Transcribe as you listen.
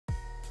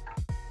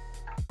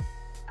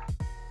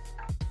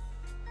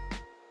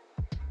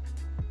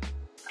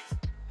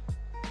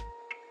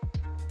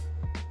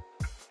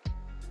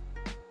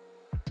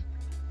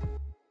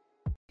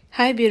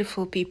Hi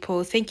beautiful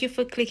people, thank you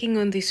for clicking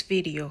on this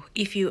video.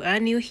 If you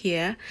are new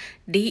here,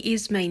 Dee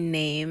is my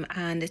name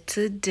and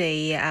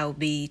today I'll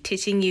be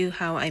teaching you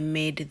how I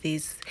made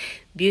this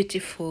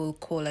beautiful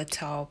collar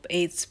top.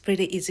 It's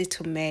pretty easy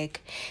to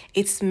make.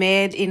 It's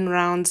made in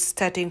rounds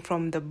starting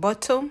from the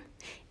bottom,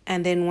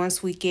 and then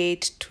once we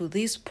get to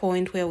this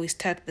point where we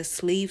start the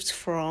sleeves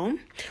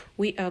from,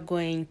 we are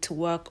going to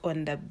work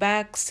on the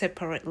back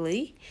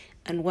separately.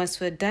 And once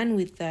we're done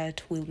with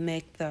that, we'll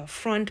make the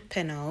front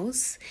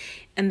panels,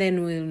 and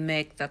then we'll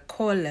make the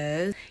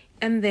collars,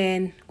 and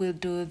then we'll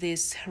do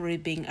this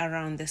ribbing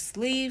around the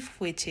sleeve,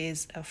 which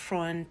is a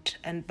front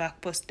and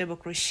back post double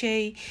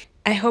crochet.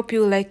 I hope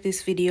you like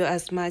this video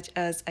as much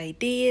as I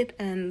did,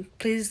 and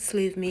please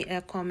leave me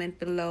a comment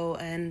below,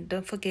 and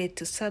don't forget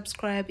to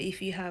subscribe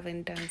if you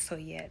haven't done so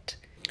yet.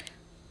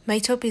 My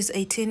top is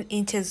 18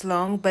 inches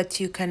long, but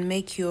you can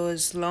make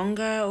yours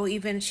longer or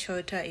even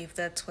shorter if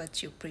that's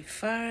what you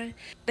prefer.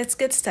 Let's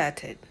get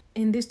started.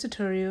 In this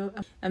tutorial,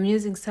 I'm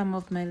using some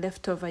of my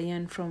leftover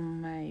yarn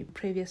from my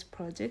previous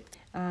project.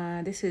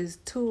 This is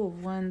 2 of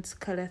 1's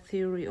Color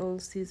Theory All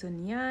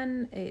Season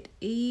yarn. It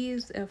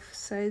is a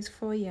size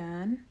 4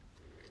 yarn.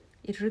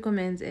 It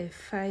recommends a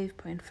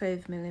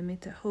 5.5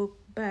 millimeter hook,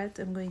 but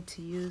I'm going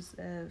to use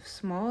a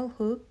small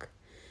hook,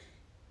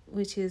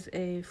 which is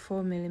a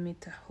 4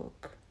 millimeter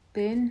hook.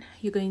 Then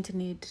you're going to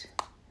need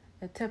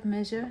a tape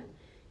measure,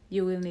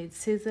 you will need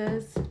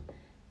scissors,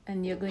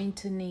 and you're going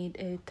to need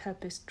a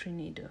tapestry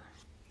needle.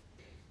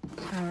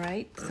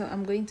 Alright, so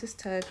I'm going to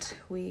start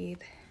with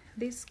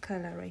this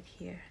color right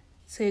here.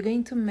 So you're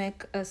going to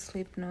make a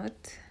slip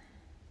knot,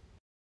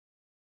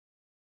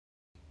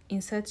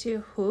 insert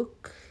your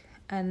hook,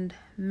 and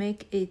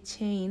make a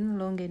chain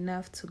long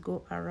enough to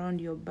go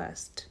around your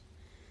bust.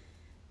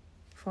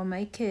 For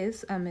my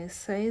case, I'm a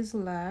size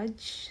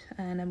large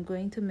and I'm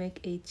going to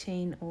make a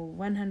chain of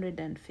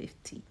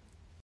 150.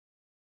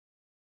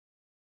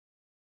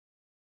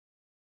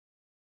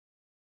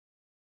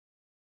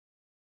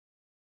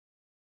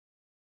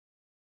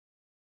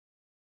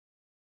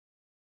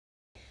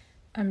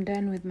 I'm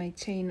done with my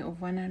chain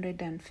of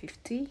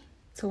 150.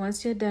 So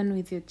once you're done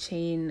with your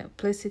chain,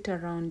 place it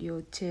around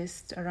your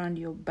chest, around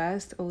your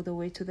bust, all the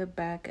way to the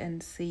back,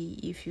 and see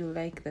if you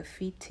like the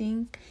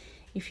fitting.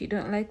 If you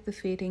don't like the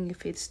fitting,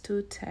 if it's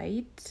too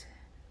tight,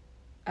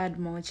 add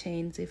more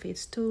chains. If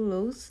it's too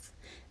loose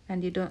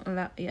and you don't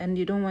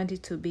want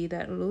it to be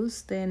that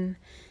loose, then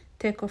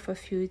take off a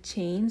few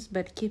chains,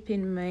 but keep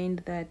in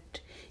mind that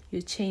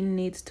your chain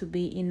needs to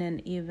be in an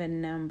even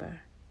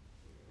number.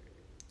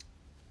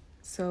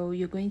 So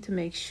you're going to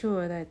make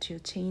sure that your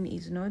chain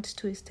is not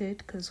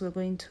twisted, because we're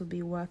going to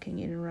be working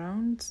in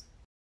rounds.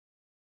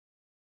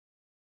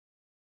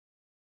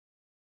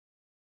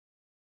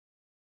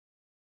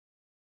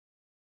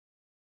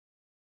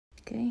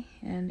 Okay,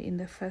 and in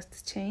the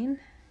first chain,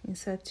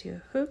 insert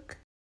your hook.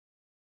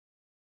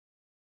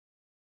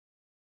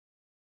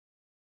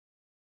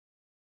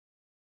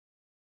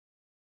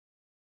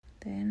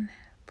 Then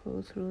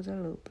pull through the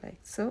loop like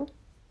so.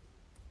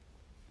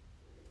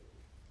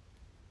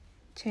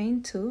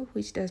 Chain 2,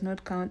 which does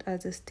not count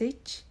as a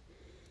stitch,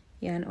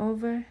 yarn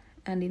over,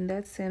 and in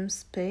that same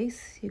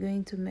space you're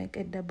going to make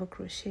a double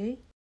crochet.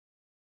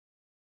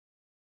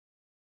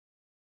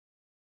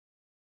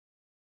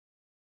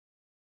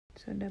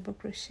 So double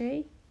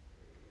crochet.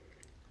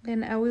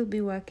 Then I will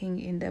be working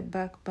in the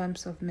back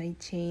bumps of my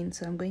chain,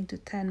 so I'm going to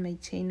turn my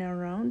chain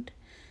around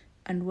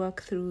and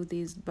work through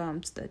these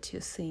bumps that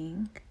you're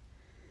seeing.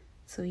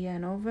 So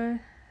yarn over,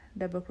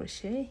 double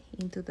crochet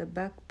into the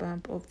back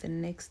bump of the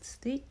next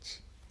stitch,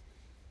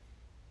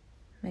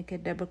 make a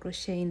double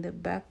crochet in the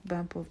back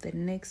bump of the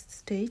next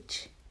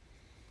stitch,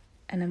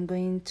 and I'm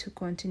going to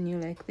continue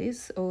like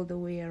this all the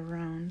way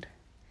around,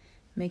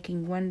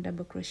 making 1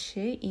 double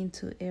crochet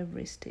into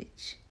every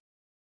stitch.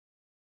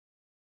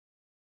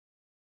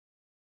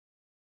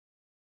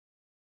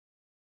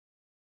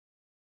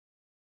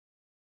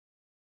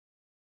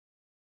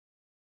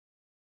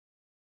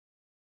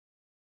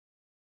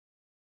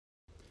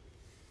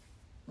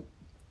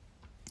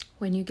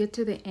 When you get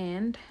to the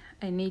end,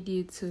 I need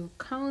you to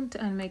count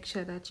and make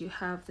sure that you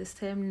have the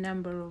same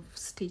number of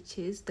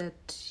stitches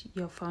that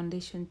your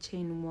foundation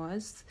chain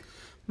was.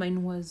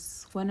 Mine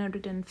was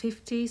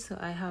 150, so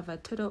I have a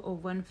total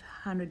of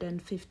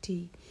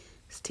 150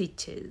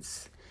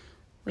 stitches.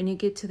 When you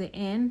get to the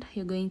end,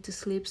 you're going to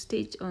slip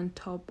stitch on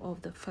top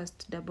of the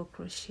first double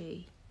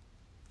crochet.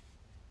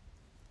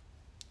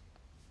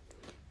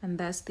 And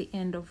that's the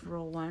end of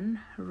row 1.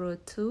 Row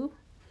 2,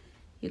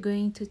 you're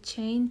going to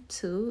chain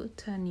 2,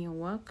 turn your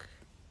work.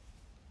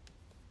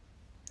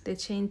 The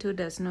chain 2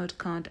 does not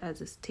count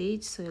as a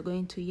stitch, so you're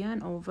going to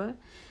yarn over,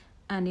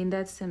 and in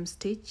that same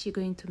stitch you're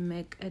going to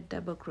make a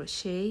double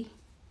crochet,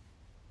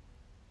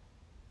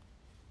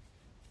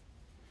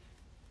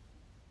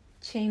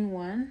 chain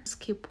 1,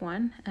 skip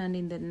 1, and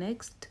in the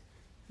next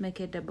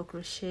make a double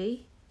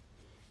crochet,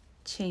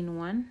 chain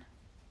 1,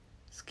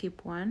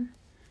 skip 1,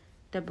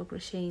 double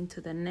crochet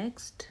into the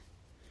next,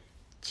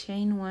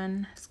 chain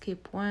 1,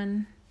 skip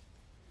 1,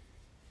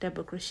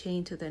 double crochet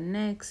into the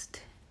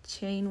next,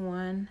 chain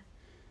 1,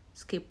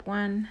 skip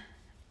 1,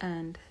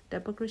 and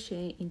double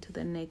crochet into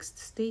the next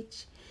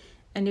stitch,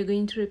 and you're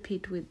going to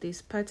repeat with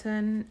this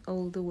pattern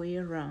all the way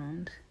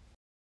around.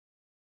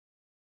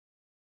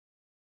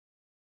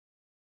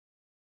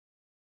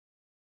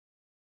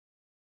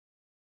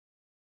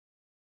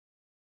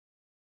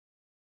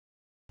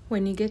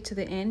 When you get to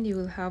the end, you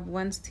will have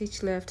 1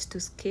 stitch left to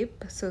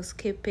skip, so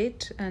skip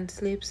it and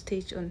slip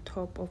stitch on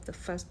top of the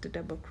first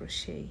double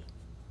crochet.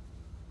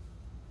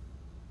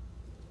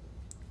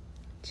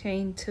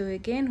 Chain 2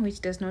 again, which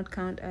does not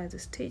count as a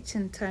stitch,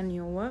 and turn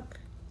your work,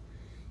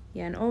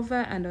 yarn over,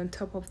 and on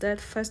top of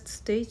that first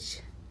stitch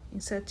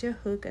insert your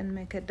hook and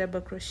make a double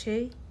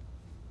crochet,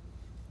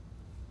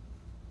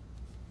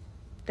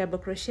 double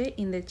crochet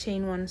in the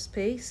chain 1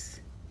 space,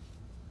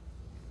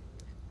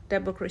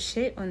 double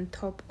crochet on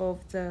top of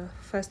the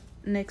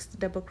next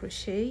double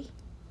crochet,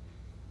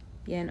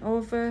 yarn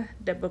over,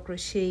 double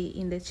crochet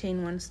in the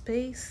chain 1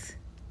 space,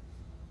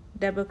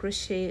 double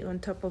crochet on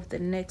top of the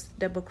next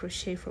double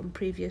crochet from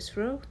previous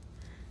row,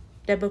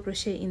 double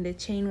crochet in the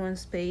chain 1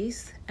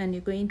 space, and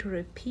you're going to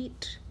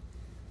repeat,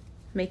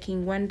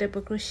 making 1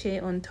 double crochet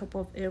on top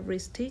of every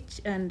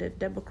stitch and a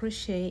double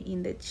crochet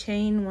in the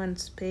chain 1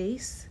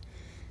 space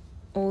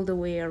all the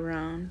way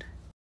around.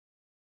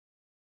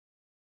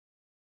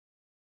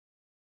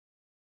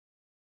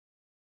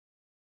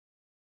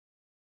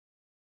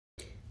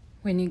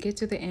 When you get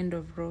to the end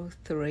of row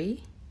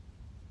 3,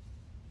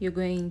 you're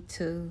going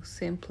to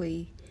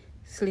simply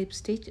slip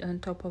stitch on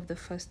top of the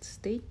first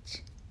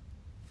stitch,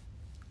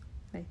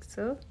 like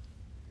so,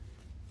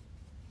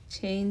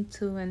 chain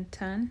 2 and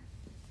turn,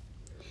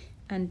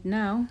 and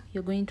now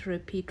you're going to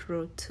repeat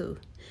row 2.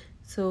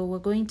 So we're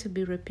going to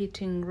be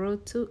repeating row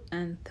 2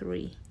 and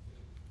 3.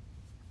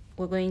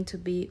 We're going to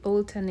be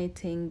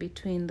alternating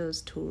between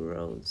those 2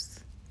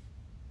 rows.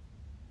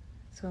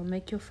 So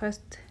make your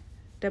first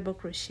double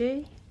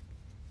crochet,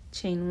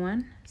 chain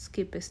 1,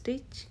 skip a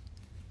stitch,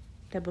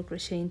 double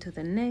crochet into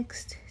the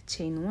next,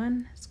 chain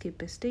 1,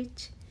 skip a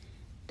stitch,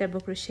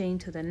 double crochet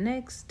into the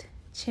next,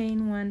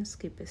 chain 1,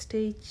 skip a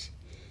stitch,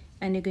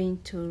 and you're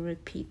going to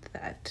repeat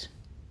that.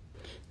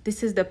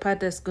 This is the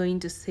part that's going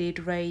to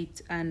sit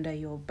right under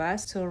your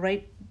bust, so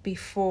right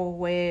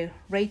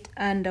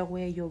under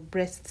where your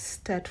breasts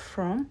start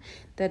from,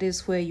 that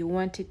is where you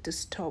want it to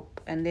stop,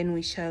 and then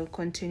we shall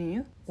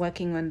continue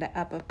working on the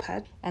upper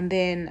part, and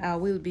then I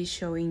will be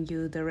showing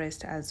you the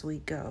rest as we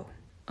go.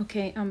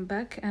 Okay, I'm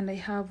back, and I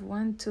have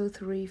 1, 2,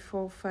 3,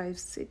 4, 5,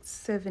 6,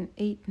 7,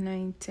 8,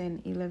 9,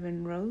 10,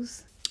 11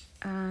 rows,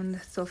 and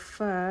so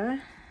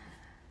far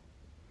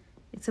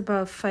it's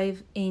about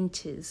 5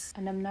 inches,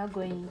 and I'm now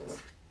going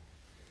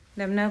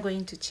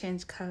to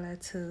change color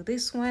to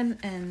this one,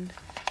 and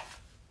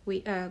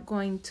we are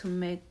going to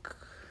make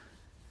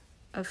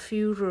a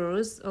few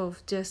rows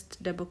of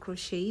just double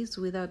crochets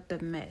without the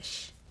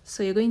mesh.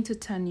 So you're going to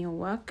turn your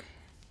work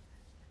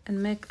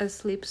and make a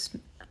slip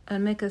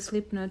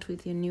knot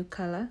with your new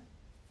color.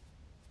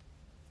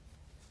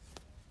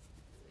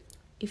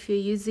 If you're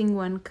using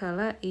one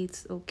color,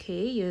 it's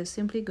okay. You're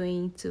simply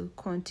going to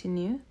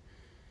continue.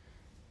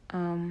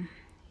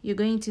 You're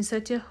going to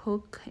insert your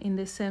hook in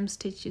the same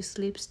stitch you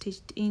slip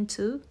stitched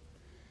into.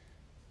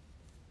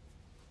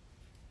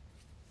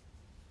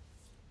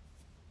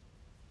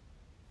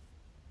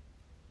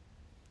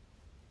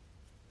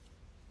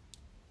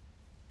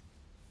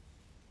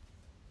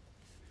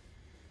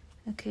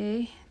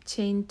 Okay,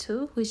 chain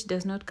 2, which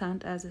does not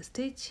count as a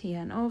stitch,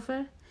 yarn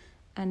over,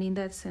 and in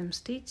that same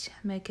stitch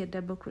make a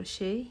double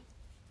crochet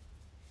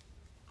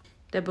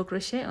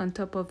on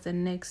top of the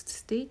next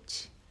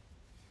stitch,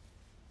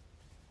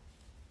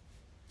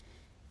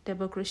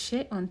 double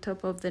crochet on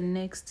top of the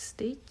next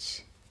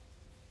stitch,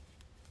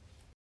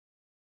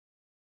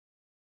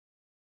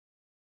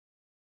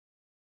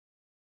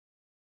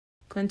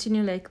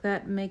 continue like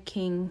that,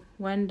 making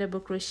 1 double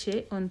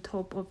crochet on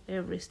top of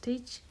every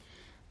stitch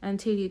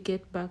until you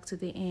get back to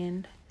the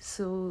end.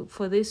 So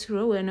for this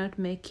row, we're not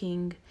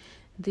making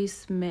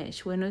this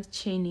mesh, we're not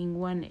chaining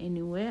 1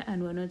 anywhere,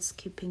 and we're not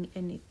skipping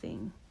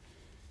anything.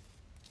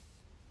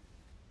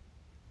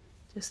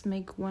 Just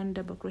make 1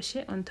 double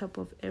crochet on top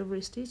of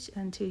every stitch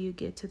until you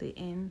get to the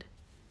end.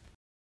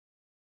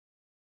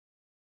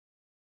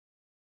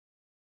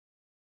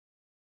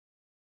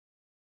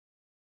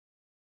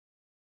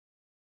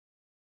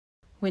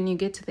 When you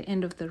get to the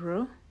end of the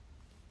row,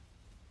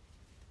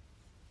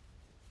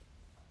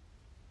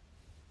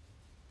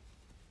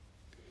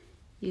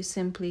 you're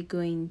simply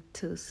going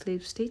to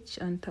slip stitch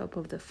on top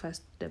of the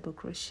first double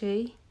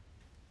crochet,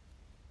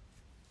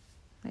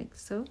 like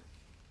so.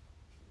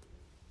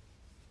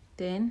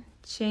 Then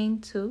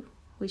chain 2,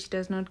 which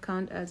does not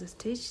count as a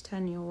stitch,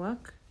 turn your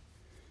work,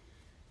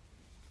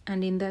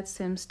 and in that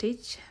same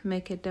stitch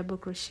make a double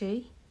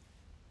crochet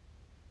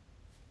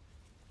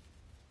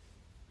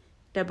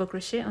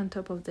on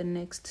top of the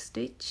next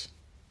stitch,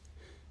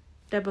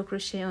 double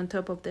crochet on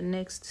top of the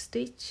next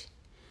stitch,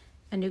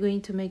 and you're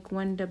going to make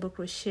 1 double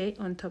crochet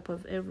on top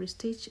of every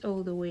stitch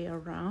all the way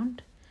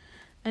around,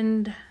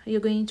 and you're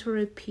going to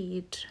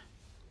repeat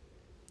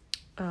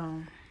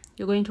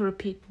you're going to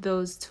repeat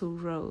those 2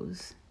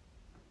 rows.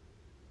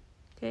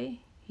 Okay,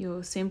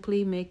 you're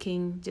simply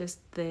making just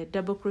the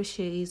double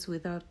crochets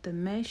without the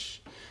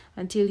mesh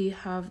until you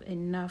have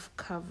enough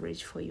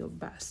coverage for your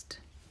bust.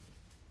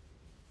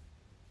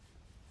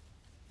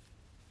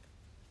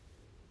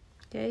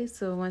 Okay,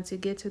 so once you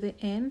get to the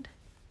end,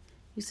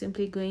 you're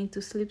simply going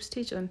to slip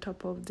stitch on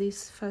top of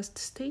this first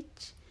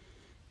stitch,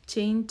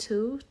 chain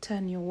 2,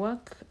 turn your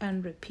work,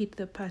 and repeat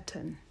the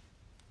pattern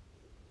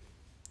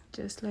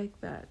just like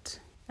that.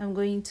 I'm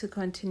going to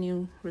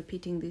continue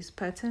repeating this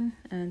pattern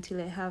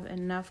until I have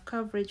enough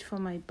coverage for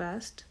my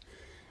bust,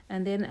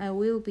 and then I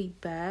will be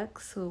back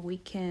so we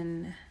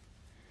can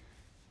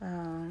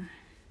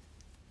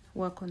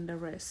work on the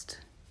rest.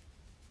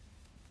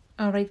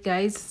 Alright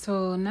guys,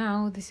 so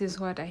now this is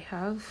what I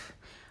have.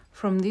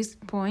 From this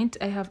point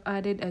I have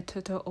added a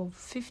total of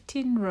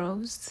 15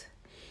 rows,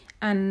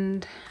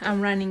 and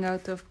I'm running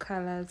out of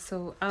colors,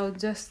 so I'll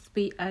just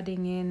be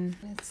adding in,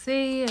 let's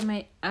say I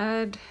might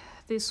add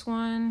this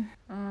one.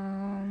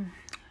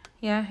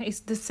 Yeah, it's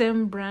the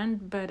same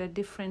brand but a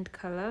different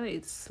color,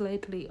 it's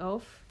slightly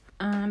off.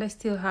 And I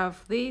still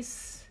have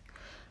this,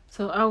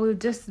 so I will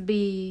just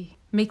be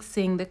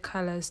mixing the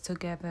colors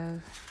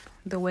together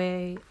the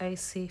way I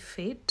see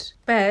fit.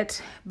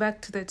 But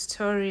back to the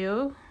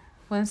tutorial.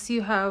 Once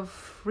you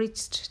have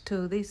reached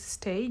to this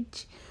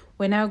stage,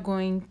 we're now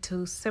going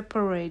to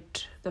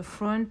separate the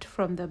front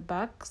from the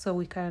back so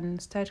we can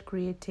start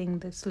creating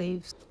the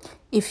sleeves.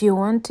 If you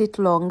want it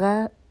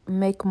longer,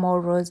 make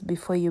more rows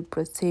before you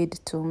proceed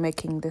to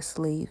making the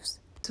sleeves.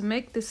 To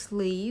make the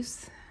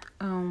sleeves,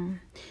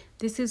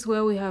 this is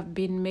where we have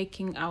been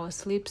making our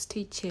slip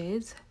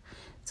stitches.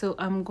 So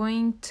I'm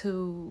going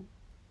to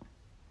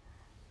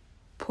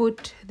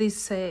put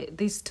this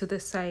to the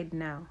side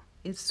now.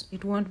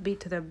 It won't be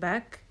to the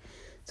back,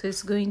 so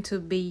it's going to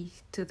be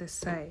to the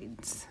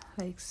sides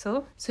like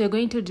so. So you're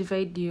going to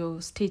divide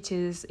your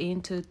stitches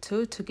into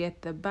 2 to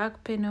get the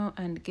back panel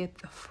and get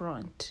the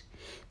front.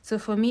 So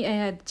for me, I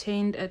had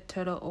chained a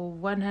total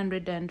of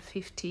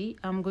 150.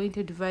 I'm going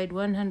to divide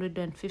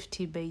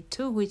 150 by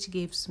 2, which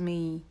gives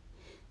me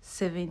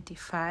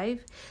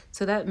 75.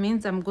 So that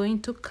means I'm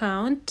going to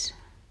count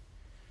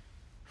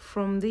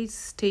from this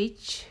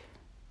stitch.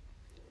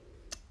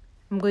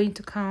 I'm going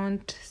to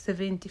count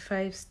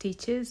 75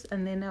 stitches,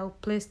 and then I'll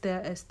place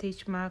there a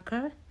stitch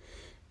marker,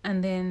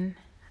 and then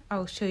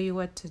I'll show you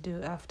what to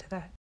do after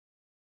that.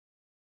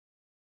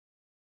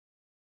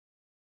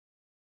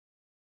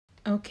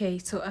 Okay,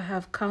 so I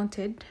have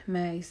counted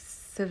my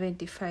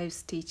 75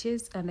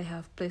 stitches and I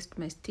have placed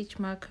my stitch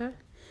marker.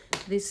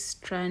 This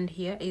strand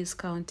here is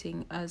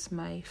counting as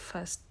my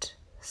first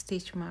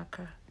stitch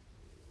marker.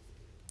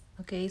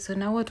 Okay, so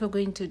now what we're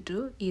going to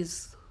do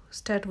is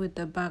start with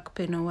the back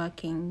panel,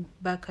 working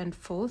back and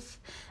forth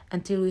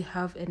until we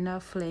have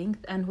enough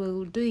length. And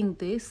while doing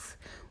this,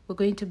 we're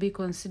going to be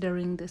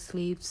considering the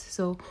sleeves.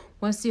 So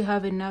once you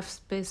have enough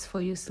space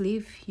for your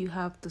sleeve, you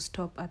have to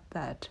stop at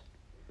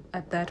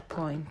that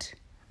point.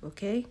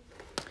 Okay,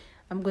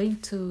 I'm going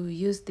to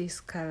use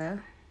this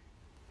color,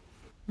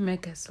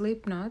 make a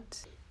slip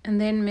knot, and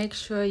then make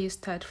sure you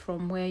start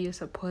from where you're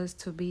supposed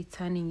to be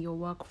turning your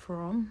work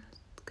from,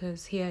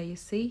 because here you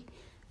see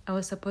I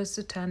was supposed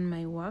to turn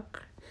my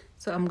work.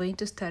 So I'm going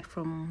to start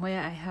from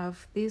where I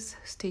have this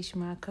stitch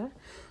marker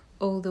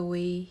all the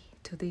way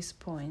to this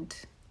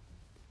point.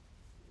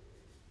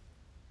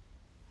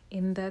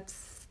 In that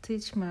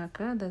stitch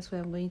marker, that's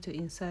where I'm going to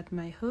insert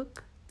my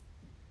hook.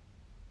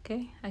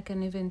 Okay, I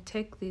can even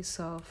take this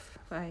off.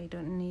 I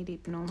don't need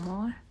it no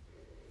more.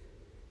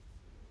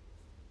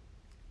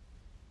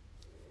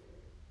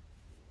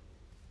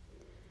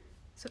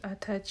 So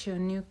attach your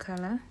new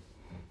color,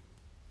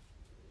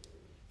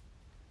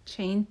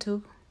 chain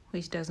 2,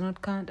 which does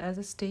not count as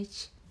a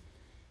stitch.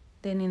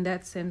 Then in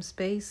that same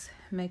space,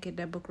 make a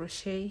double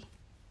crochet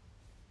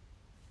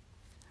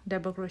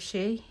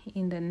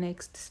in the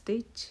next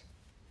stitch,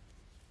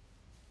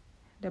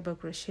 double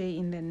crochet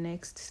in the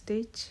next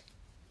stitch,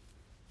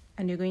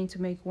 and you're going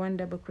to make 1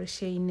 double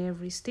crochet in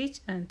every stitch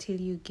until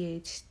you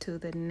get to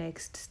the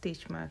next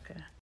stitch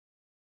marker.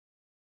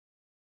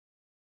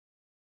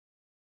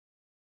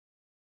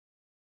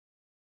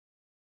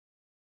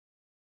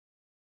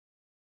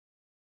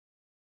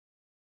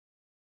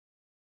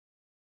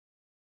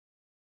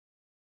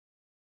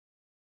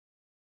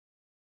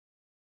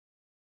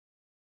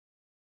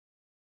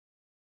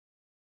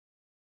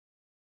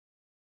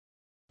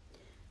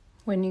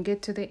 When you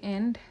get to the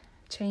end,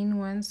 chain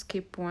 1,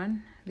 skip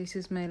 1. This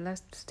is my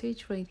last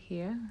stitch right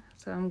here,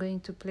 so I'm going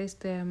to place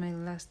there my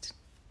last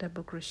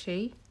double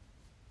crochet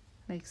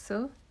like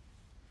so,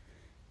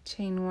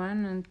 chain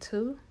 1 and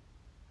 2.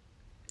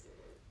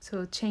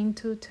 So chain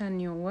 2,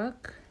 turn your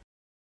work,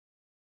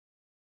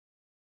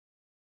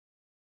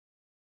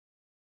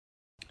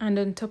 and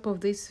on top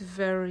of this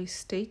very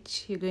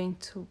stitch you're going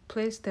to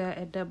place there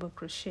a double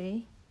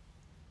crochet.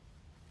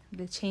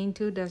 The chain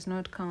 2 does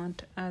not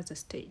count as a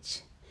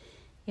stitch.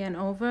 Yarn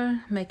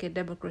over, make a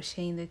double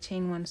crochet in the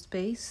chain 1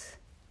 space,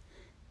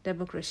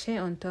 double crochet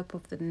on top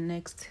of the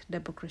next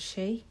double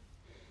crochet,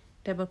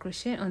 double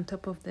crochet on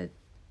top of the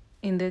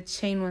in the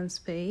chain one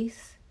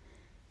space,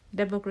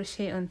 double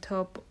crochet on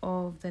top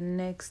of the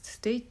next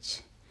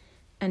stitch,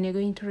 and you're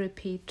going to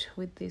repeat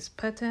with this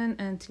pattern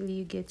until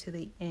you get to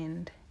the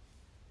end,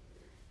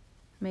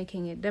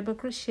 making a double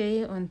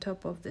crochet on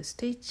top of the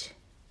stitch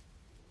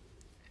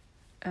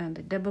and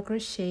a double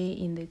crochet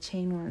in the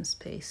chain one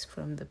space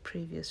from the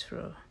previous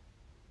row.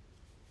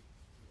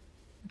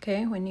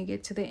 Okay, when you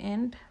get to the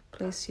end,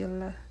 place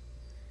your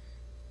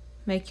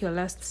make your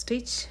last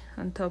stitch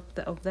on top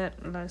of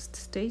that last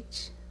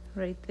stitch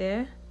right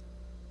there,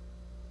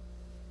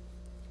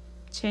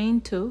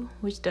 chain 2,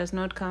 which does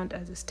not count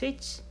as a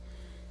stitch,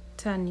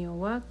 turn your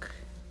work,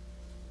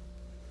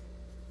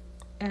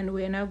 and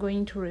we're now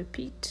going to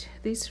repeat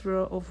this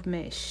row of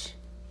mesh.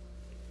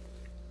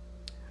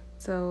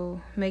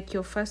 So make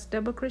your first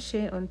double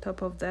crochet on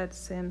top of that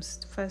same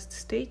first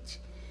stitch,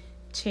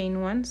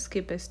 chain 1,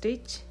 skip a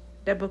stitch,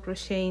 double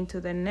crochet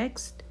into the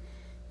next,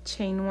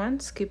 chain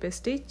 1, skip a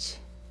stitch,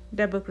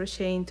 double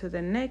crochet into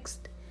the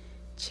next,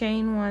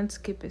 chain 1,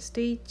 skip a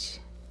stitch,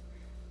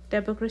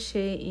 double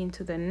crochet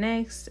into the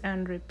next,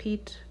 and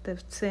repeat the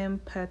same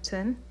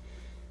pattern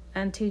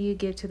until you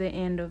get to the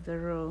end of the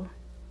row.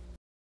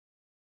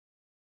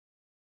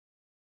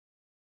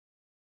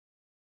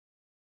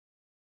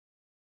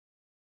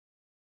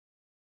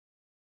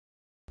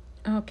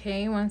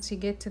 Okay, once you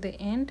get to the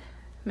end,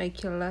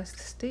 make your last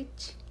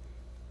stitch,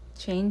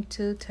 chain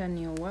 2, turn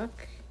your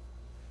work,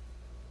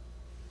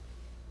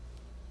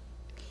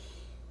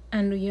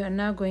 and we are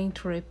now going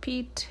to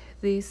repeat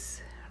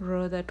this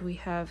row that we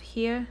have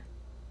here.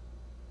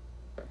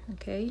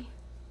 Okay,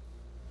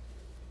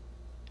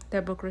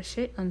 double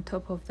crochet on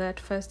top of that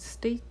first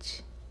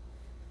stitch,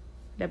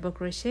 double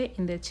crochet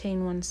in the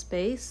chain 1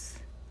 space,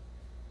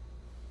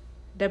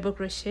 double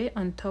crochet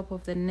on top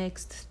of the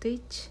next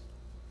stitch,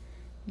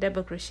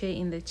 double crochet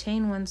in the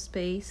chain 1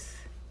 space,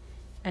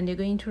 and you're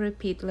going to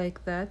repeat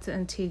like that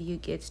until you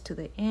get to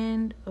the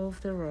end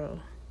of the row.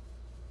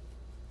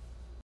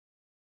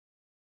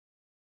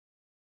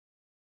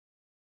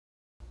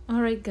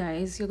 Alright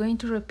guys, you're going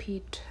to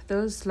repeat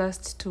those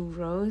last 2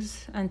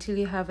 rows until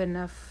you have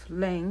enough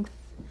length,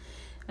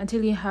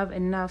 until you have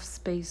enough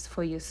space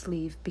for your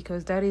sleeve,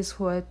 because that is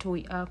what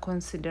we are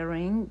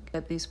considering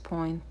at this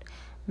point.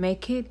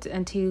 Make it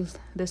until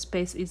the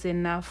space is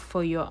enough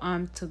for your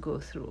arm to go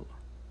through.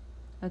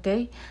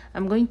 Okay,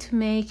 I'm going to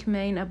make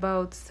mine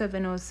about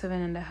 7 or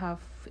 7.5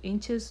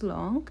 inches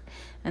long,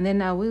 and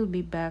then I will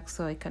be back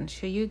so I can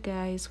show you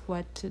guys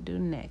what to do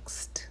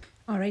next.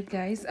 Alright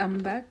guys, I'm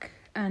back,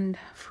 and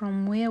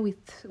from where we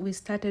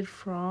started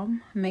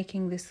from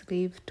making the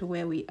sleeve to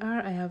where we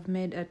are, I have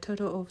made a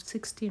total of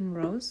 16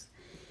 rows,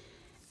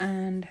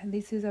 and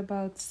this is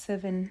about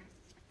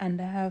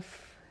 7.5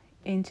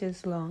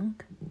 inches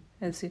long,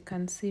 as you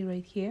can see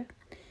right here.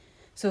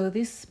 So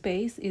this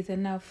space is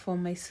enough for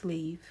my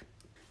sleeve.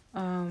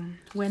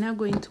 We're now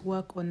going to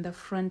work on the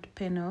front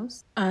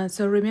panels.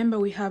 So remember,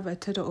 we have a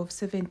total of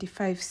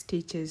 75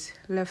 stitches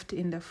left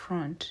in the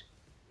front.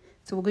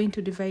 So we're going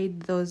to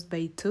divide those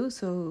by 2.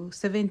 So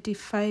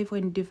 75,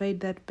 when you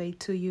divide that by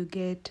 2, you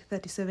get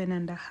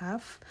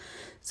 37.5.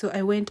 So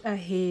I went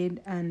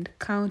ahead and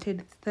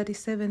counted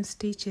 37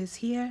 stitches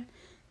here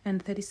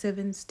and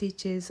 37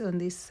 stitches on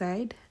this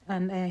side,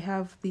 and I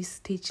have this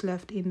stitch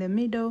left in the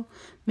middle,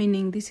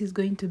 meaning this is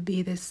going to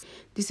be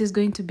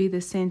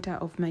the center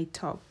of my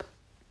top.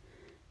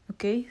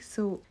 Okay,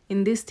 so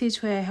in this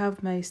stitch where I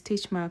have my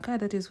stitch marker,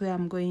 that is where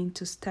I'm going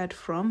to start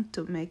from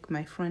to make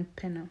my front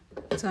panel.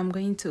 So I'm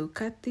going to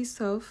cut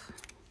this off.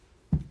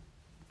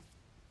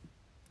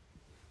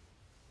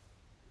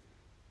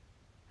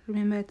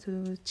 Remember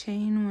to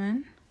chain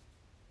 1,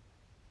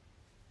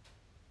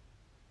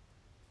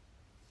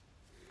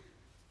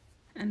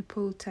 and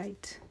pull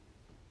tight.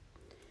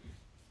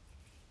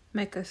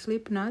 Make a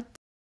slip knot.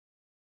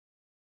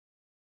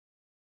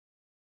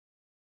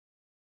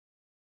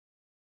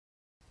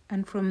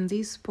 And from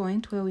this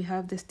point where we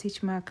have the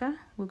stitch marker,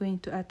 we're going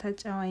to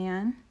attach our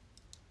yarn.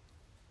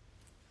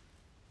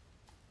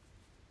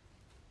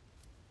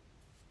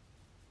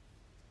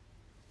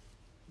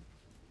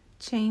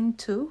 Chain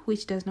 2,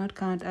 which does not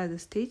count as a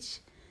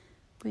stitch.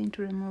 I'm going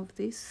to remove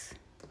this.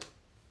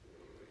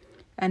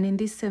 And in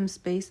this same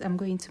space, I'm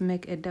going to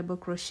make a double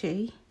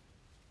crochet.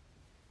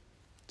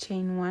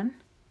 Chain 1,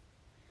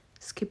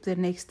 skip the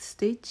next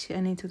stitch,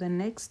 and into the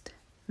next,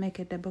 make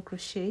a double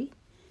crochet.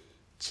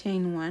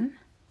 Chain 1,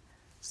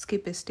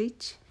 skip a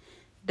stitch,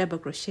 double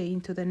crochet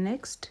into the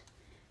next.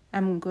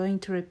 I'm going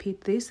to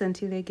repeat this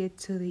until I get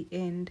to the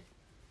end.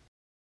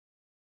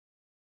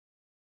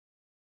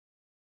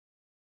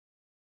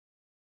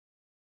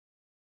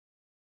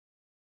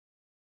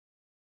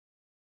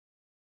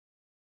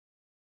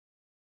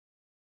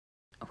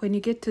 When you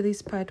get to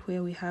this part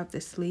where we have the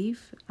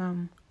sleeve,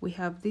 we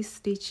have this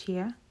stitch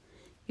here.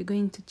 You're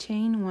going to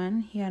chain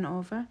 1 here and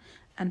over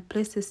and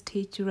place a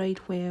stitch right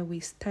where we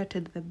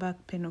started the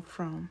back panel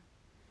from.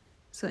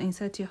 So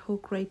insert your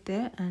hook right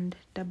there and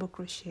double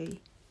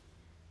crochet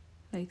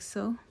like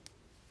so.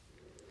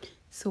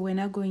 So we're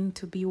now going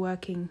to be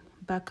working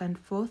back and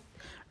forth,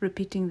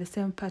 repeating the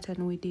same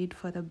pattern we did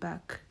for the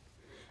back.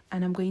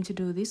 And I'm going to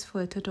do this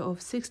for a total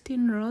of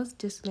 16 rows,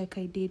 just like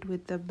I did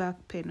with the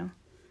back panel.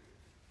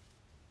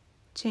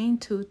 Chain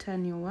 2,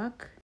 turn your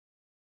work.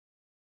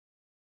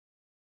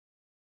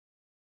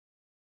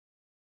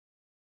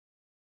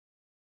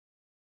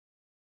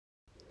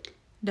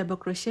 Double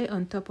crochet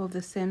on top of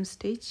the same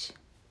stitch.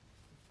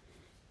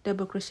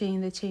 Double crochet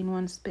in the chain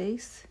 1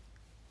 space.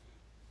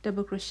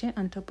 Double crochet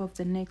on top of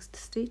the next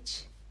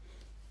stitch.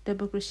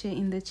 Double crochet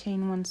in the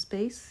chain 1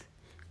 space,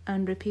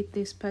 and repeat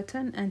this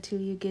pattern until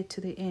you get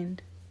to the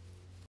end.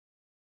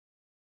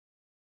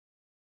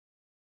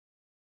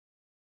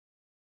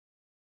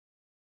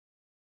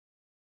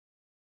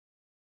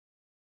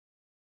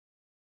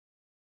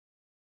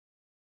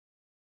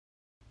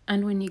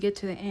 And when you get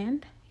to the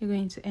end, you're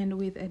going to end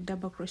with a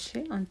double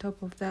crochet on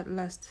top of that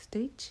last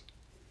stitch.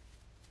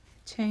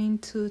 Chain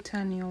 2,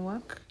 turn your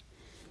work,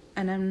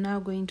 and I'm now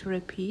going to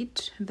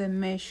repeat the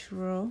mesh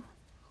row,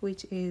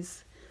 which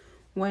is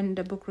 1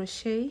 double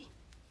crochet,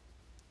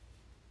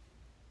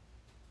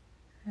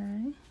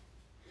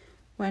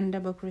 1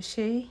 double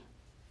crochet,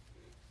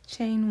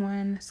 chain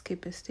 1,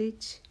 skip a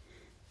stitch,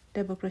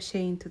 double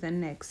crochet into the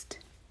next,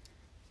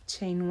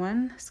 chain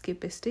 1,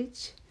 skip a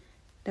stitch,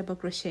 double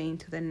crochet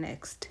into the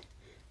next,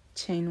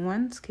 chain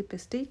 1, skip a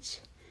stitch,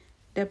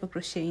 double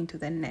crochet into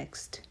the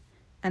next,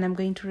 and I'm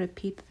going to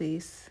repeat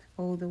this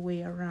all the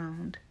way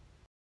around.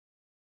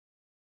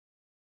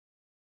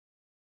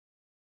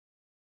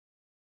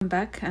 I'm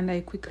back, and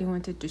I quickly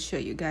wanted to show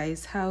you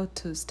guys how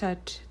to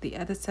start the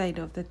other side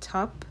of the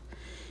top.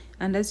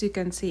 And as you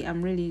can see,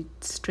 I'm really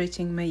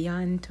stretching my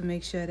yarn to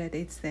make sure that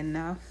it's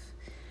enough.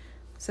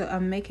 So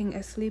I'm making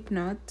a slip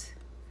knot,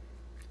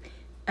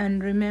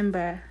 and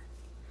remember,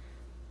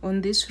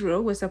 on this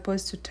row we're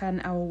supposed to turn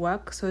our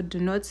work, so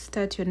do not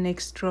start your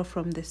next row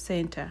from the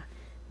center.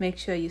 Make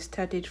sure you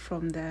start it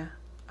from the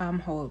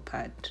armhole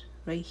part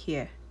right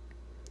here.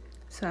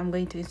 So I'm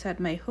going to insert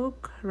my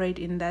hook right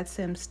in that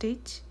same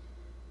stitch,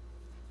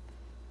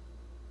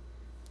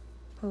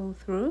 pull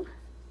through,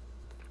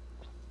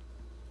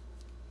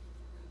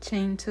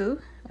 chain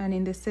 2, and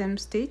in the same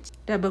stitch,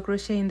 double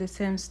crochet in the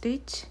same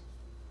stitch,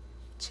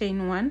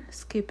 chain 1,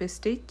 skip a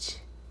stitch,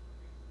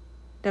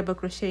 double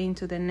crochet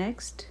into the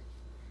next,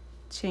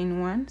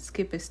 chain 1,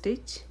 skip a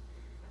stitch,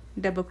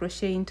 double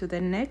crochet into the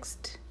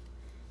next,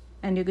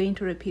 and you're going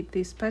to repeat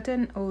this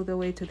pattern all the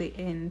way to the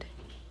end.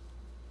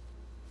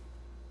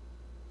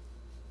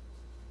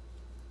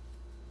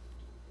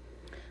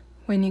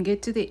 When you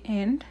get to the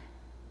end,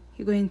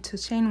 you're going to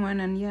chain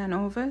 1 and yarn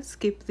over,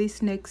 skip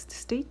this next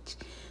stitch,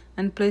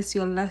 and place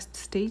your last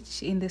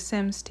stitch in the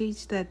same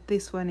stitch that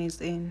this one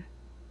is in,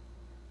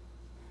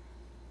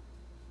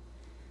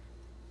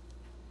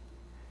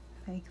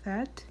 like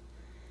that.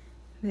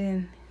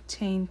 Then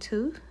chain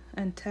 2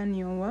 and turn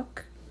your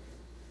work,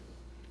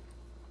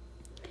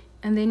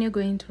 and then you're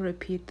going to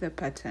repeat the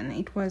pattern.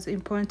 It was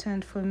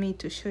important for me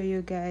to show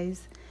you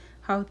guys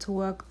how to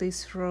work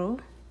this row,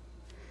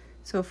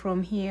 so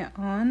from here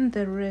on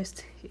the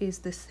rest is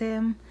the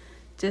same,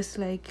 just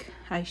like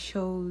I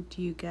showed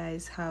you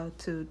guys how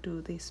to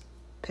do this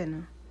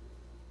panel.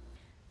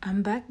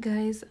 I'm back,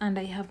 guys, and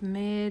I have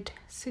made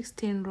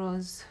 16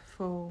 rows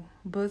for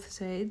both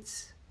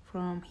sides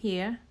from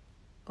here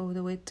all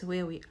the way to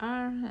where we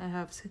are. I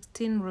have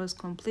 16 rows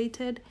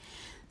completed.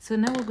 So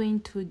now we're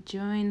going to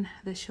join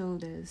the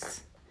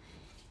shoulders,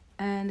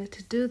 and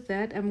to do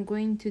that I'm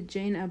going to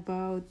join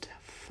about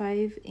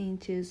 5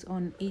 inches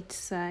on each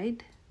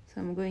side. So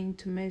I'm going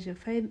to measure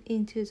 5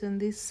 inches on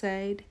this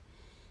side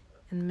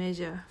and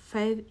measure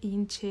 5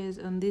 inches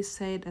on this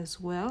side as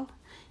well,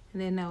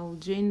 and then I'll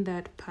join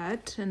that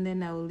part, and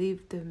then I'll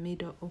leave the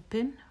middle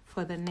open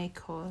for the neck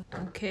hole.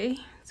 Okay,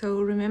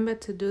 so remember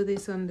to do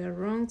this on the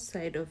wrong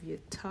side of your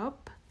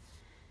top.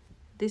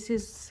 This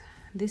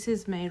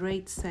is my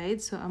right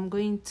side, so I'm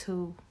going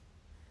to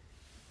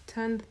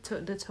turn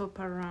the top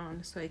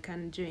around so I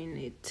can join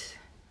it.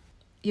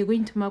 You're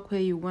going to mark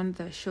where you want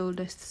the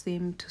shoulder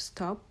seam to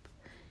stop,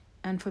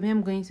 and for me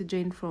I'm going to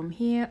join from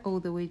here all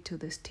the way to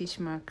the stitch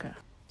marker.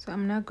 So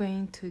I'm now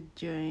going to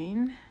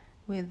join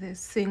with a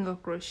single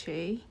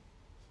crochet,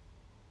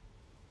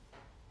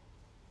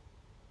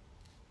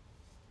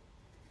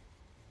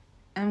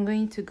 I'm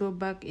going to go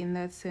back in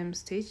that same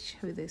stitch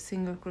with a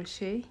single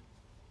crochet,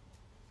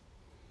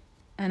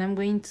 and I'm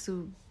going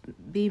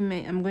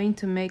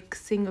to make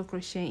single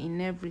crochet in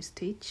every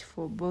stitch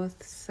for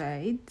both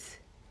sides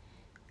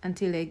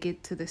until I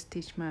get to the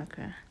stitch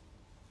marker.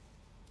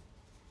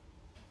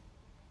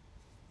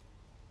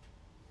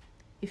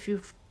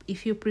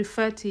 If you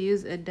prefer to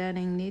use a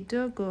darning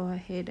needle, go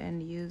ahead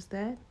and use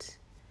that.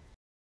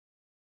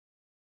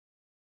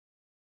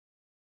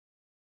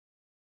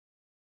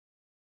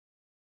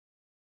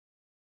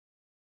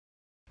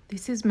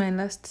 This is my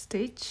last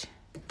stitch,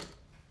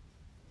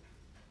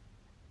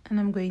 and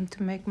I'm going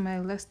to make my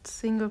last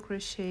single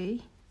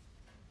crochet,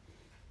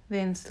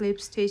 then slip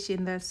stitch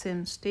in that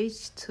same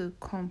stitch to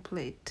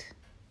complete.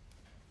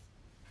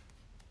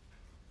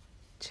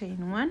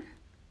 Chain 1,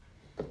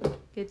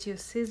 Get your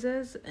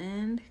scissors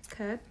and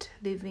cut,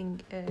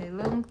 leaving a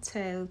long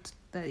tail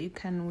that you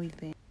can weave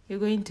in. You're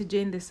going to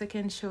join the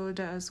second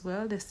shoulder as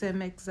well, the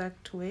same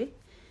exact way.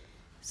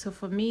 So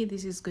for me,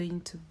 this is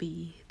going to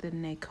be the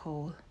neck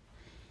hole.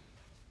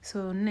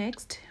 So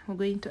next, I'm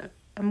going to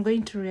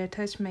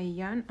reattach my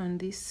yarn on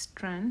this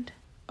strand.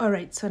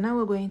 Alright, so now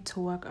we're going to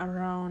work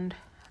around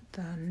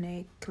the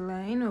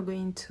neckline. We're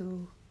going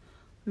to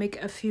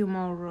make a few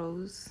more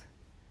rows.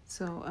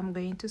 So I'm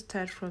going to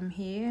start from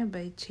here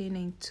by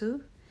chaining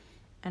 2,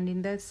 and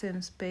in that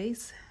same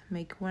space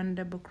make 1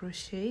 double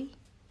crochet,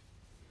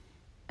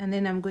 and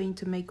then I'm going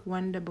to make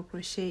 1 double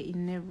crochet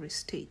in every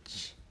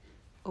stitch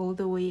all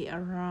the way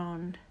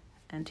around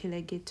until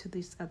I get to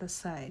this other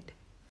side.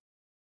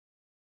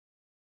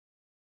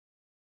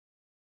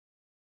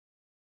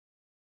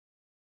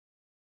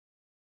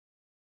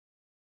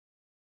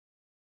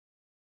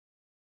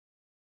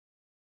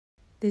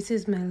 This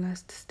is my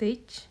last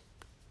stitch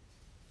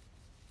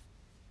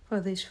for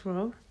this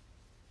row.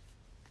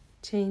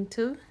 Chain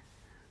 2,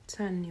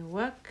 turn your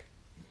work,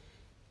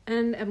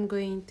 and I'm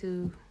going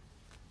to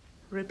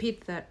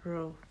repeat that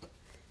row.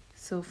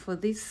 So for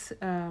this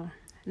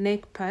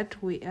neck part,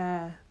 we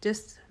are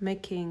just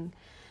making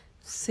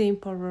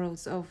simple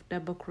rows of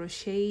double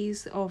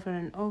crochets over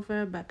and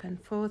over, back and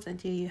forth,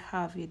 until you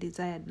have your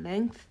desired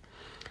length.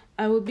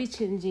 I will be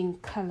changing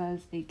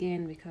colors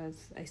again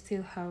because I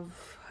still have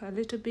a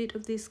little bit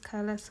of this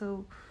color,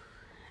 so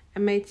I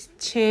might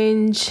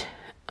change.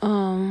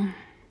 I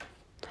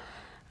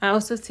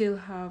also still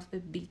have a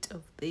bit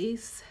of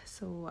this,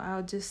 so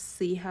I'll just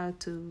see how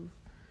to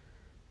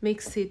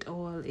mix it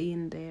all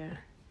in there.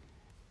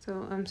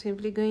 So I'm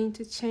simply going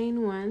to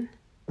chain 1,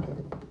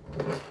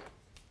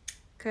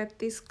 cut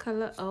this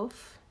color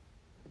off,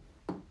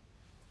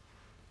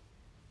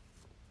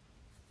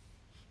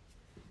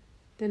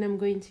 then I'm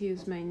going to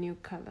use my new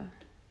color.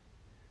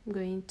 I'm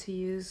going to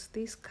use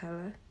this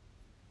color,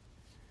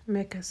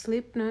 make a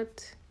slip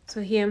knot.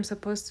 So here I'm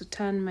supposed to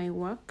turn my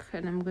work,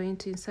 and I'm going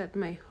to insert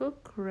my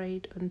hook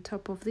right on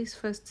top of this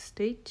first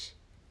stitch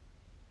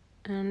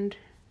and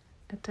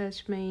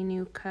attach my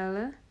new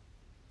color.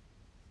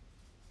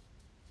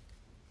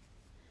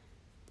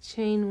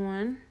 Chain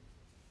 1,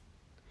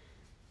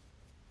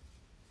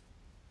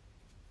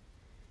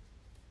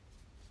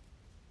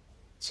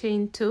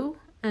 chain 2,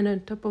 and on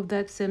top of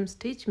that same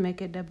stitch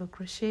make a double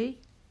crochet,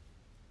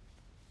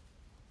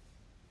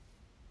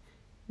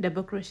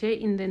 double crochet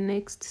in the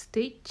next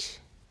stitch,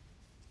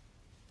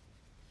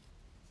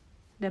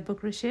 double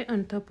crochet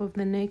on top of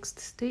the next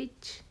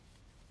stitch,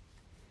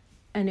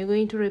 and you're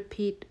going to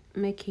repeat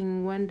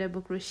making 1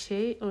 double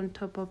crochet on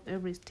top of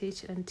every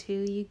stitch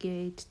until you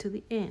get to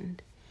the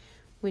end.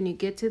 When you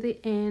get to the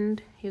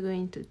end, you're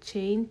going to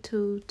chain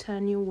 2,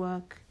 turn your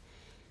work,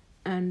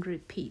 and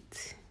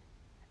repeat.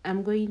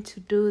 I'm going to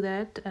do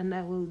that, and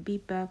I will be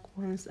back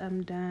once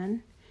I'm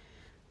done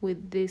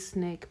with this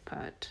neck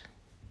part.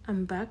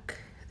 I'm back.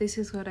 This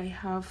is what I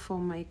have for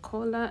my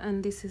collar,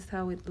 and this is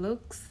how it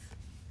looks.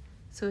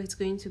 So it's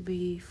going to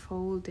be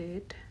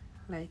folded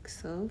like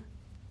so,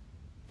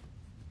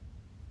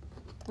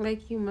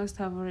 like you must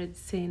have already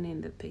seen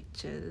in the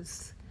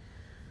pictures.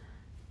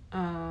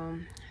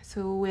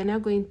 So we're now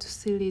going to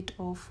seal it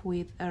off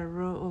with a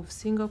row of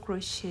single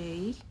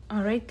crochet.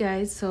 All right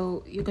guys,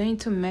 so you're going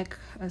to make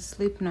a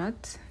slip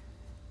knot,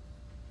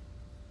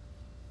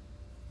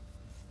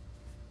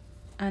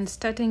 and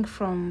starting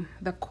from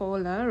the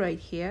collar right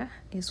here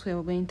is where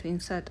we're going to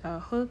insert our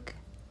hook.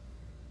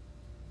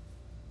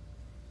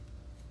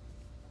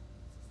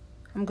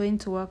 I'm going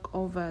to work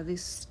over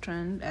this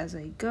strand as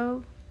I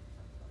go.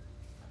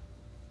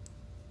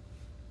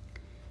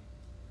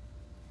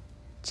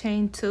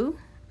 Chain 2,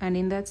 and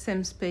in that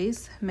same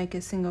space make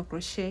a single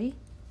crochet,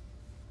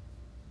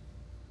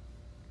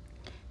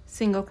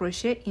 single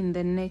crochet in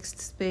the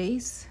next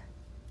space,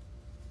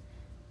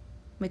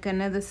 make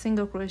another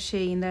single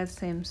crochet in that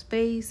same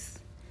space.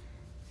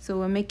 So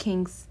we're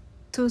making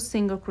 2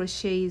 single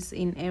crochets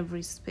in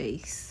every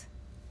space,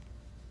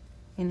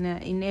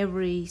 in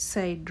every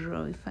side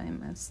row, if I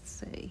must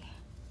say.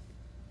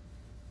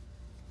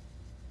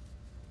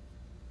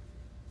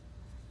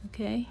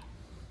 Okay,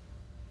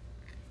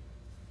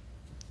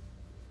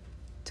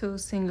 2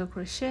 single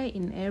crochet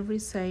in every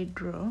side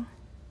row.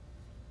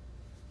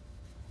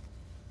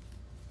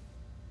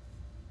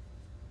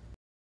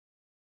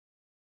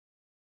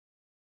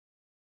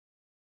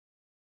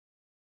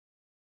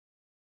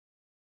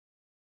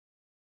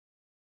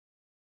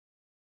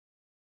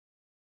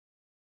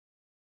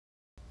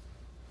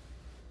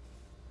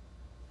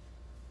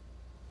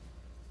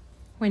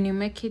 When you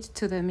make it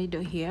to the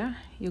middle here,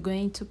 you're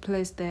going to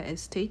place there a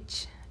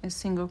stitch, a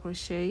single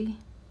crochet.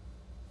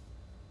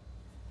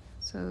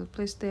 So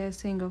place there a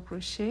single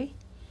crochet,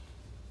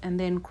 and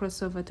then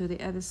cross over to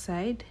the other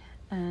side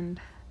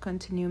and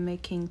continue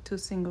making 2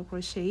 single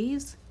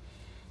crochets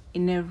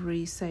in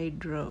every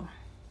side row.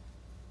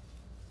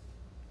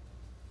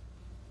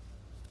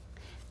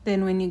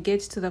 Then when you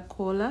get to the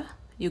collar,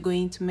 you're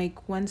going to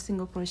make 1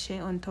 single crochet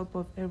on top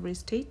of every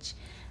stitch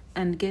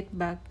and get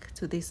back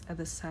to this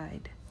other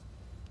side.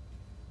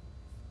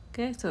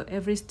 Okay, so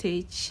every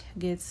stitch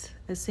gets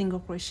a single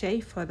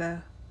crochet for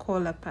the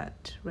collar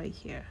part right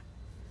here.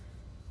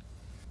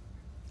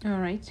 All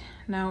right,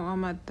 now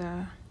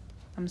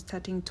I'm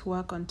starting to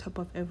work on top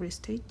of every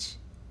stitch,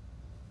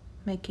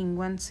 making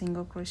one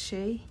single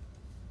crochet,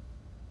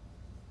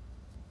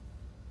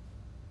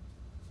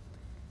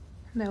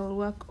 and I will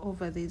work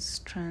over these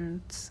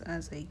strands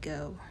as I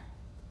go.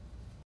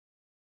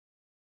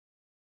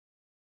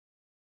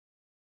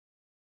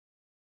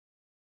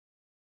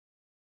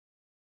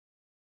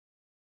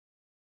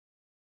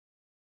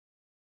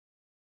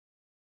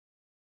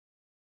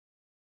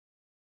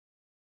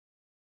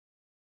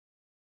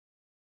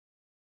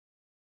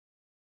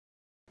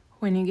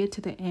 When you get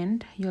to the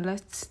end, your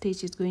last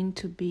stitch is going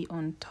to be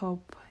on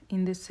top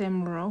in the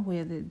same row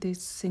where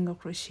this single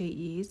crochet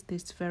is,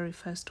 this very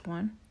first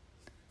one.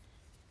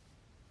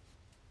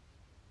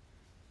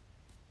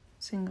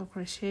 Single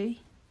crochet,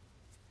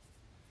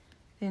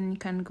 then you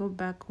can go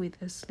back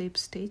with a slip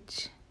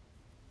stitch.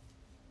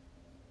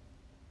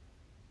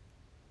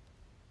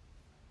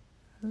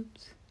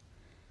 Oops.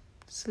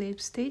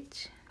 Slip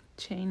stitch,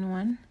 chain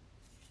one,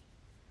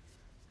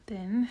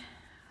 then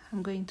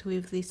I'm going to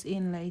weave this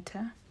in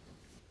later.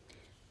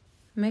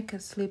 Make a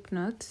slip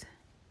knot,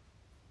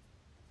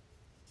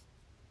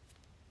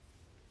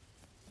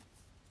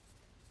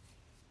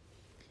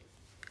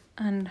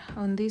 and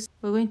on this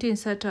we're going to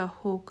insert a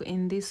hook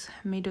in this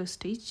middle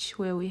stitch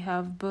where we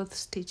have both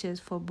stitches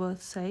for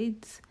both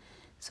sides.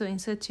 So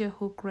insert your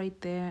hook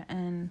right there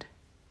and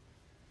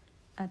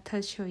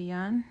attach your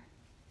yarn,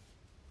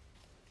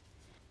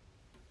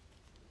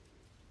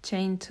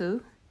 chain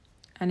two,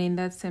 and in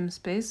that same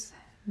space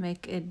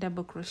make a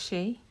double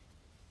crochet,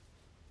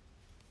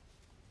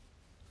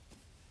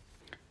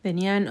 then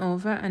yarn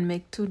over and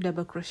make 2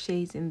 double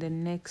crochets in the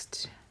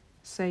next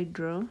side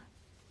row.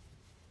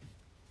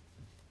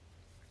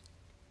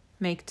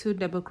 Make 2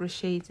 double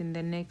crochets in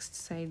the next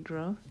side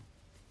row.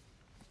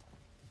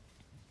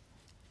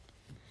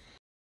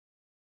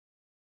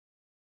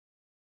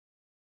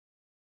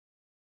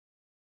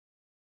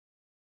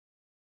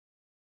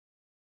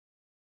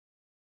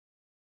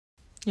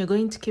 You're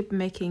going to keep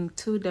making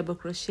 2 double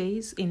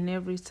crochets in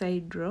every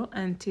side row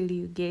until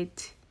you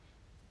get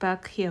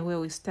back here where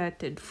we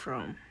started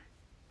from.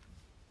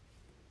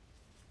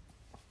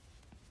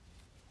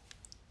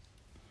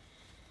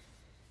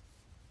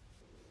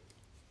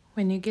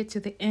 When you get to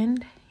the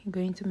end, you're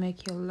going to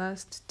make your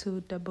last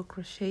 2 double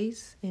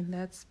crochets in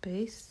that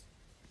space,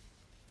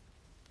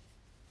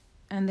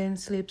 and then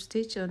slip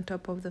stitch on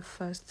top of the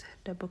first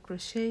double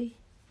crochet,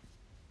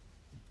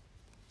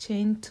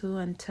 chain 2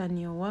 and turn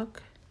your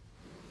work.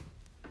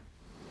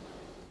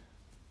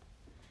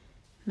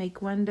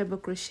 Make 1 double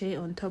crochet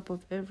on top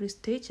of every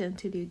stitch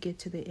until you get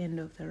to the end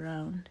of the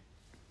round.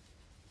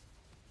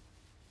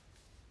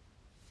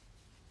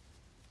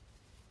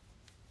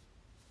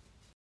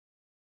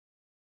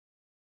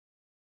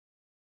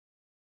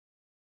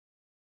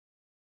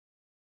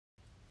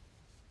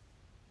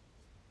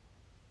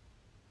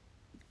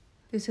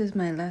 This is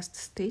my last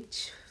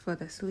stitch for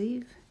the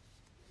sleeve,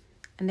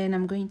 and then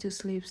I'm going to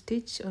slip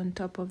stitch on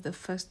top of the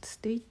first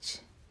stitch,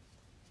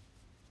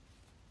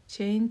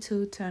 chain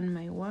 2, turn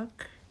my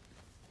work,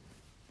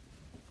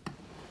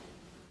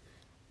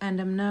 and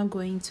I'm now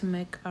going to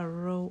make a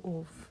row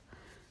of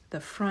the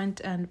front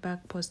and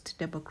back post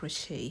double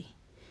crochet.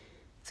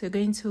 So you're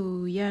going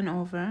to yarn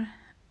over,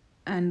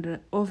 and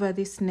over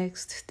this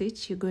next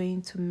stitch you're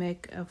going to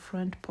make a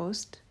front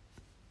post,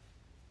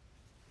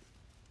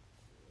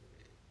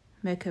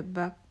 make a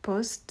back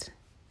post,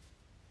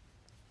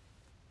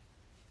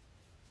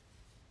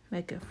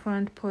 make a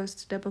front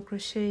post double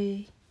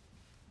crochet,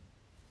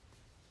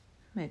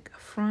 make a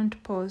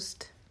front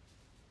post,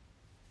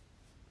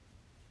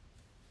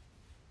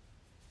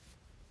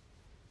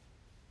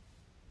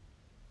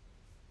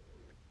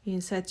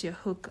 insert your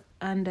hook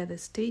under the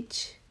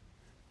stitch,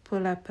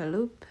 pull up a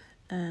loop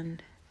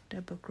and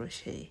double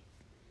crochet,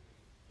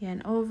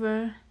 yarn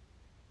over,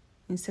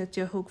 insert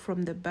your hook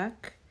from the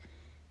back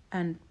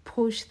and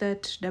push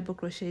that double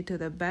crochet to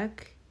the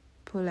back,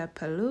 pull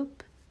up a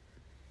loop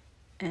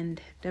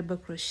and double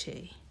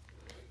crochet.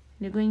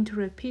 You're going to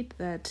repeat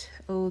that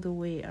all the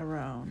way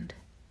around.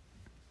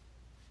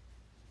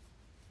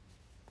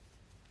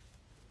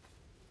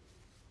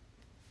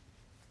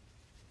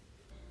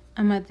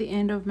 I'm at the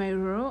end of my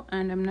row,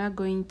 and I'm now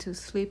going to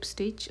slip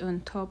stitch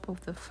on top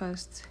of the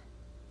first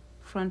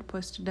front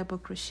post double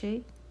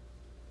crochet,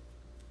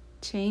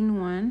 chain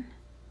 1,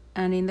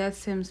 and in that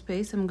same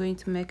space I'm going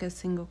to make a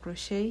single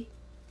crochet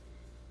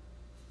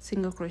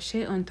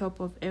on top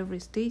of every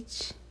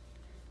stitch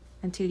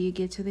until you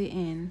get to the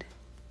end.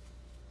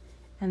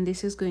 And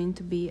this is going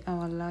to be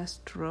our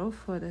last row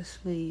for the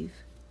sleeve,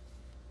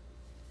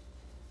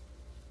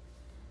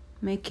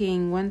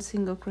 making 1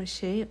 single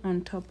crochet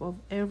on top of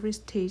every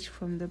stitch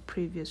from the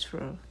previous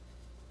row.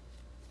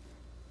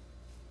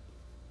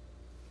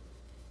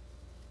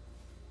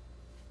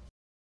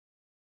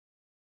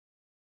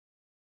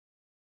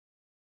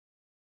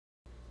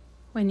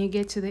 When you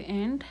get to the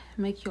end,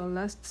 make your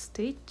last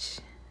stitch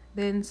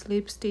then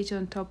slip stitch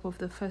on top of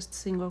the first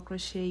single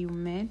crochet you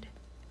made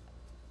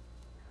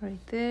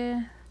right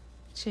there,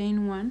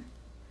 chain 1,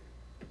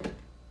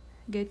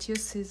 get your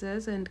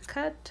scissors and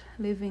cut,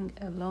 leaving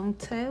a long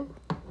tail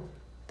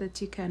that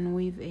you can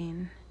weave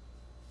in.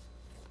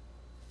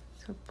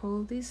 So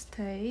pull this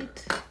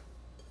tight,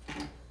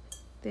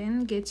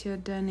 then get your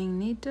darning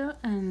needle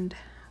and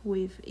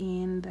weave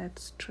in that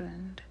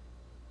strand.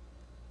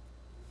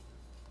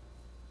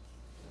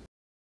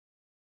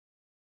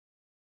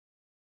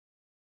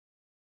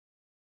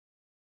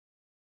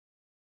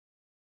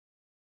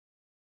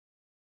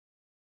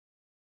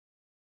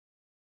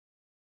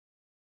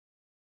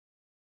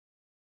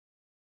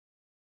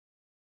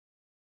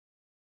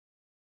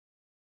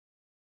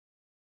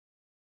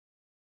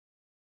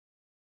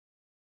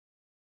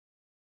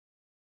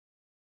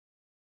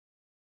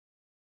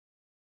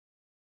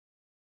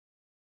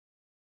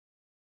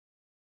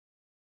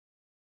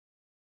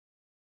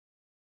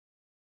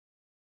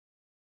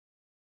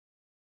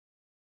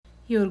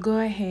 You'll go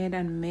ahead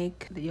and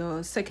make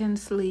your second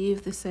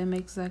sleeve the same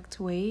exact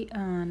way,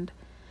 and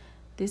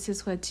this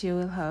is what you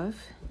will have.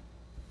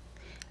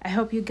 I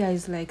hope you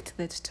guys liked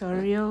the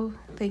tutorial.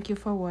 Thank you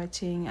for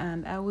watching,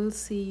 and I will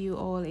see you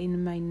all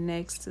in my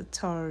next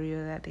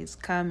tutorial that is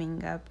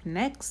coming up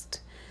next.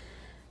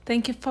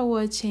 Thank you for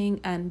watching,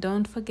 and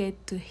don't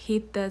forget to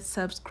hit that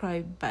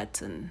subscribe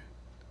button.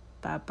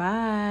 Bye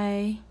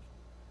bye.